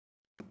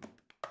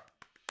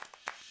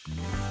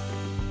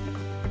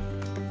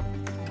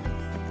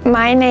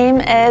My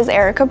name is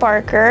Erica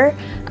Barker.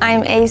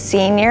 I'm a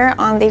senior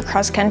on the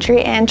cross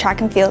country and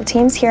track and field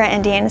teams here at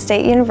Indiana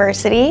State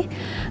University.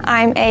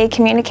 I'm a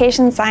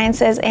communication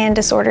sciences and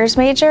disorders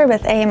major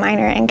with a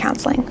minor in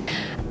counseling.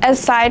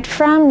 Aside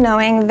from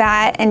knowing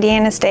that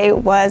Indiana State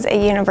was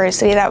a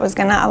university that was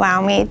going to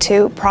allow me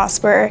to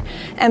prosper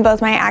in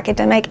both my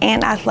academic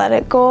and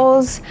athletic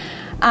goals,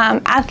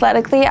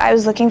 athletically, I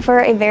was looking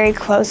for a very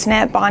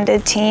close-knit,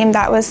 bonded team.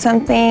 That was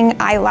something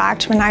I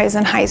lacked when I was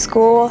in high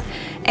school.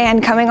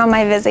 And coming on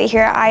my visit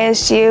here at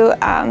ISU,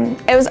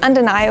 it was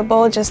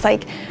undeniable, just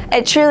like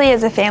it truly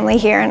is a family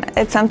here, and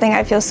it's something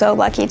I feel so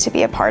lucky to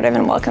be a part of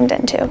and welcomed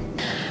into.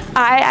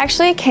 I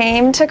actually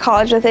came to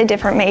college with a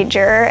different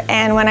major,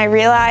 and when I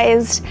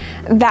realized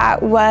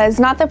that was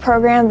not the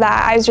program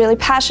that I was really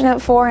passionate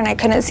for and I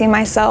couldn't see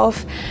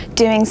myself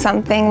doing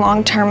something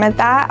long-term with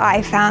that,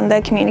 I found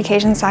the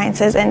Communication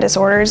Sciences and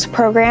Disorders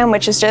program,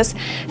 which is just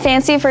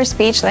fancy for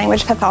speech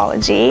language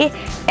pathology.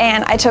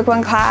 And I took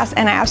one class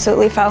and I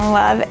absolutely fell in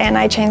love, and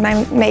I changed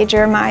my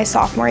major my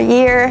sophomore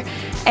year.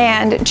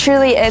 And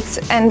truly it's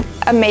an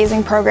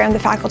amazing program. The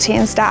faculty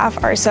and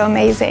staff are so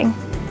amazing.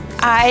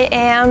 I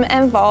am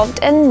involved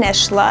in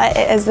NSHLA.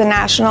 It is the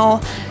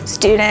National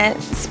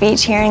Student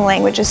Speech Hearing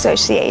Language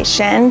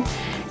Association.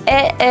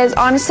 It is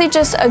honestly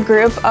just a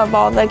group of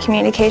all the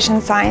communication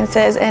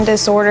sciences and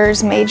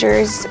disorders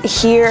majors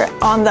here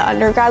on the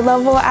undergrad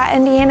level at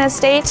Indiana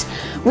State.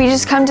 We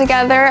just come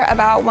together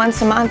about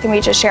once a month and we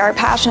just share our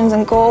passions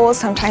and goals.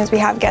 Sometimes we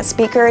have guest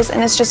speakers,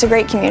 and it's just a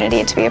great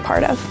community to be a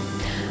part of.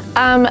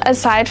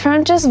 Aside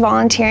from just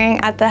volunteering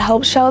at the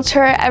help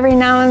shelter every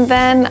now and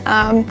then,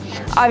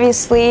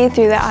 obviously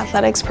through the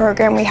athletics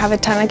program we have a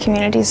ton of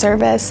community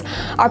service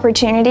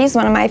opportunities.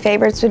 One of my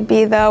favorites would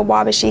be the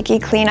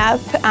Wabashiki cleanup.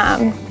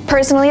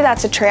 Personally,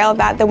 that's a trail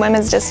that the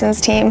women's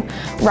distance team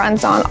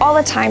runs on all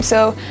the time,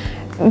 so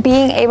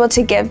being able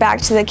to give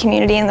back to the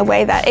community in the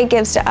way that it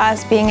gives to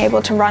us, being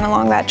able to run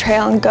along that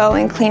trail and go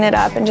and clean it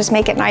up and just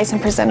make it nice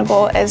and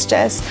presentable is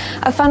just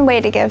a fun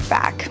way to give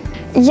back.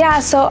 Yeah,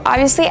 so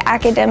obviously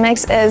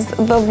academics is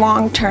the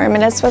long term,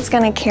 and it's what's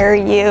going to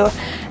carry you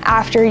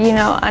after,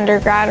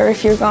 undergrad, or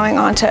if you're going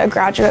on to a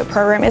graduate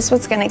program, it's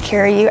what's going to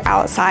carry you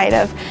outside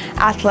of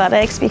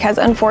athletics, because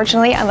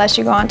unfortunately, unless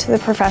you go on to the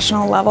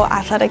professional level,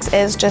 athletics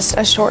is just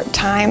a short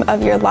time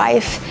of your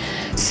life.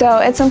 So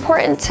it's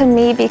important to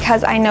me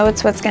because I know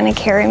it's what's going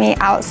to carry me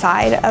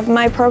outside of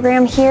my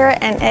program here,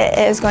 and it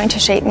is going to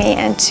shape me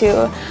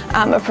into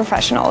a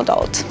professional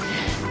adult.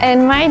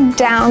 In my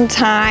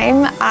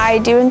downtime, I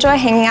do enjoy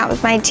hanging out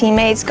with my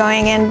teammates,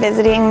 going and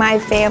visiting my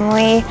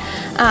family.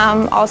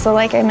 Also,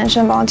 like I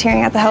mentioned,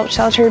 volunteering at the help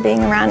shelter,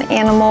 being around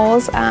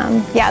animals.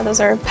 Yeah, those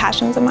are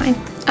passions of mine.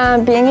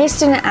 Being a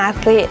student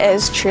athlete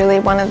is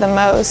truly one of the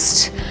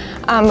most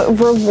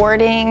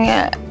rewarding,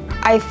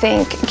 I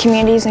think,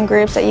 communities and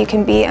groups that you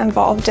can be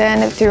involved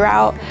in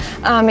throughout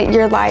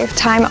your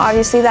lifetime.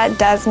 Obviously, that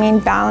does mean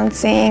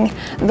balancing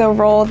the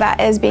role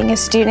that is being a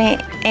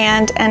student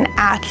and an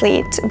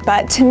athlete,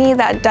 but to me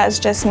that does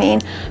just mean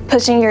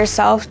pushing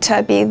yourself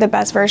to be the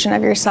best version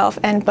of yourself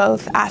in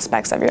both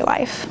aspects of your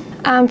life.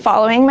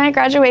 Following my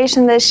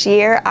graduation this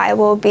year, I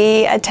will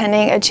be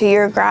attending a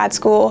 2-year grad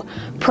school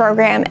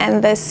program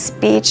in the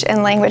speech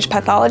and language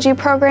pathology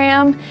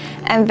program,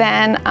 and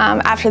then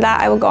after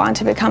that I will go on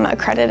to become an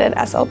accredited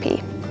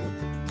SLP.